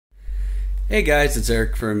Hey guys, it's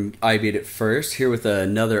Eric from I Beat It First, here with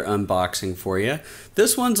another unboxing for you.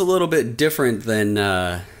 This one's a little bit different than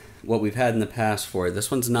what we've had in the past for it.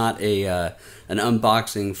 This one's not an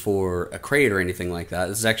unboxing for a crate or anything like that.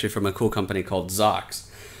 This is actually from a cool company called Zox.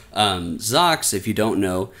 Zox, if you don't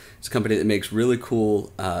know, is a company that makes really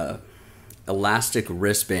cool elastic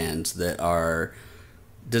wristbands that are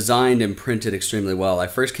designed and printed extremely well. I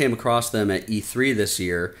first came across them at E3 this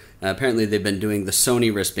year. Apparently they've been doing the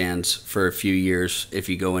Sony wristbands for a few years if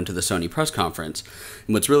you go into the Sony press conference.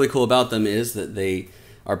 And what's really cool about them is that they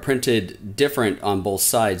are printed different on both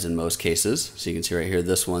sides in most cases. So you can see right here,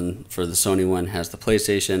 this one for the Sony one has the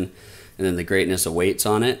PlayStation and then the greatness awaits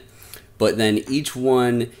on it. But then each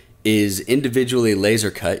one is individually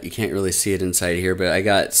laser cut. You can't really see it inside here, but I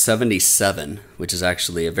got 77, which is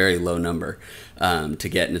actually a very low number to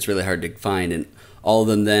get, and it's really hard to find. And all of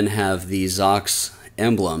them then have the Zox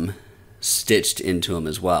emblem stitched into them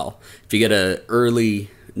as well. If you get a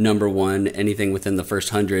early number one, anything within the first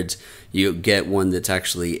hundreds, you get one that's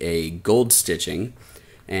actually a gold stitching,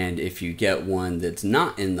 and if you get one that's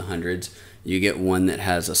not in the hundreds, you get one that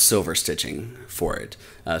has a silver stitching for it.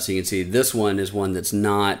 So you can see this one is one that's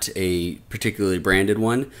not a particularly branded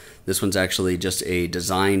one. This one's actually just a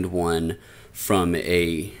designed one from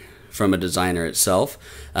a designer itself.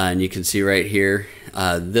 And you can see right here,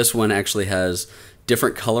 this one actually has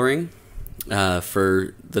different coloring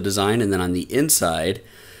for the design, and then on the inside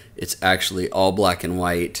it's actually all black and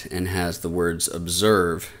white and has the words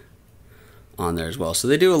observe on there as well. So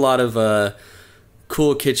they do a lot of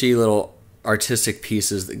cool kitschy little artistic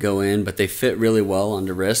pieces that go in, but they fit really well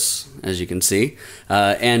onto wrists, as you can see.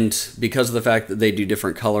 And because of the fact that they do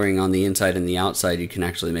different coloring on the inside and the outside, you can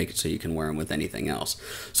actually make it so you can wear them with anything else.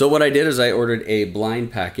 So what I did is I ordered a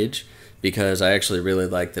blind package because I actually really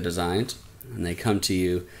like the designs, and they come to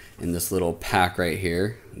you in this little pack right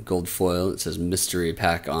here, gold foil. It says mystery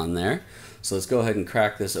pack on there. So let's go ahead and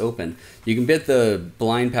crack this open. You can get the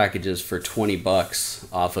blind packages for 20 bucks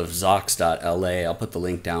off of Zox.la. I'll put the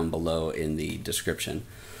link down below in the description.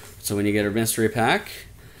 So when you get a mystery pack,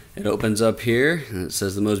 it opens up here and it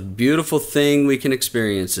says the most beautiful thing we can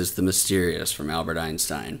experience is the mysterious, from Albert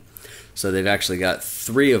Einstein. So they've actually got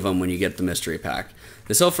 3 of them when you get the mystery pack.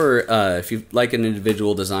 They sell for, if you like an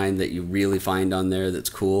individual design that you really find on there that's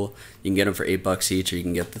cool, you can get them for 8 bucks each, or you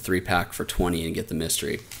can get the 3-pack for 20 and get the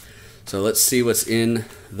mystery. So let's see what's in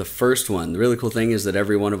the first one. The really cool thing is that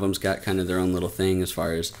every one of them's got kind of their own little thing as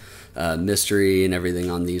far as mystery and everything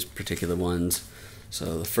on these particular ones.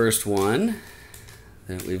 So the first one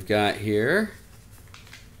that we've got here,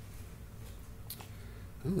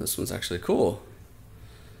 oh, this one's actually cool.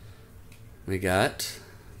 We got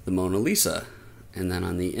the Mona Lisa, and then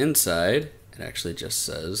on the inside it actually just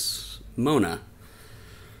says Mona.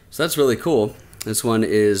 So that's really cool. This one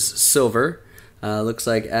is silver. Looks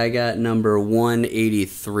like I got number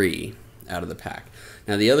 183 out of the pack.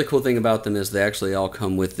 Now the other cool thing about them is they actually all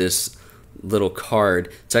come with this little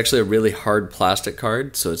card. It's actually a really hard plastic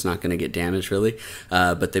card, so it's not going to get damaged really.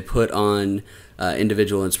 But they put on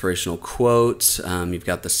individual inspirational quotes. You've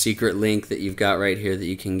got the secret link that you've got right here that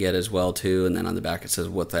you can get as well too, and then on the back it says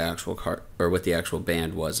what the actual card or what the actual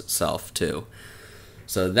band was itself too.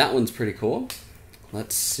 So that one's pretty cool.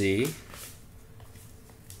 Let's see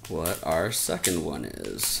what our second one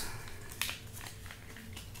is.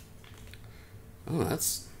 Oh,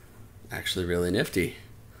 that's actually really nifty.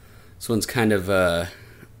 This one's kind of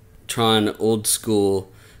Tron old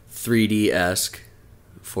school 3D-esque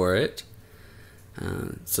for it.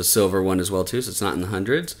 It's a silver one as well too, so it's not in the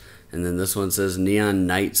hundreds. And then this one says Neon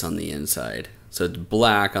Nights on the inside. So it's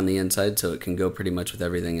black on the inside, so it can go pretty much with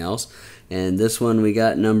everything else. And this one we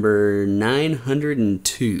got number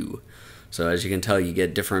 902. So as you can tell, you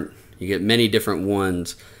get many different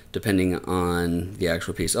ones depending on the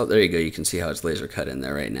actual piece. Oh, there you go. You can see how it's laser cut in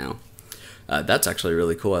there right now. That's actually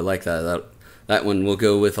really cool. I like that. That one will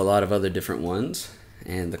go with a lot of other different ones.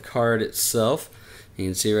 And the card itself, you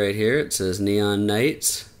can see right here, it says Neon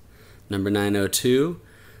Nights, number 902,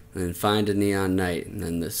 and then find a neon night, and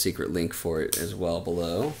then the secret link for it as well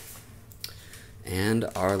below. And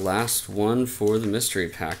our last one for the mystery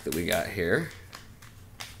pack that we got here.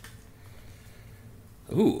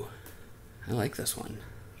 Ooh, I like this one.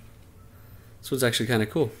 This one's actually kind of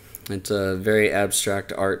cool. It's a very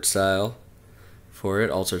abstract art style for it,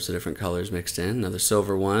 all sorts of different colors mixed in. Another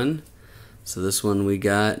silver one. So this one we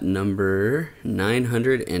got number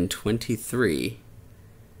 923.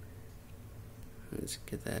 Let's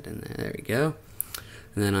get that in there. There we go.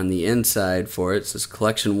 And then on the inside for it says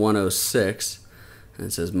Collection 106, and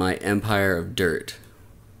it says My Empire of Dirt.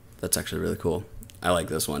 That's actually really cool. I like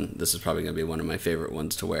this one. This is probably going to be one of my favorite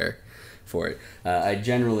ones to wear for it. I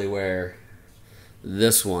generally wear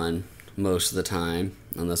this one most of the time,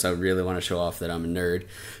 unless I really want to show off that I'm a nerd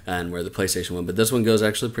and wear the PlayStation one. But this one goes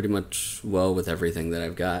actually pretty much well with everything that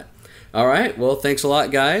I've got. All right, well, thanks a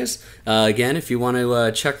lot, guys. Again, if you want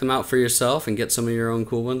to check them out for yourself and get some of your own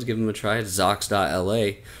cool ones, give them a try. It's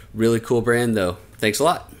Zox.la. Really cool brand, though. Thanks a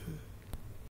lot.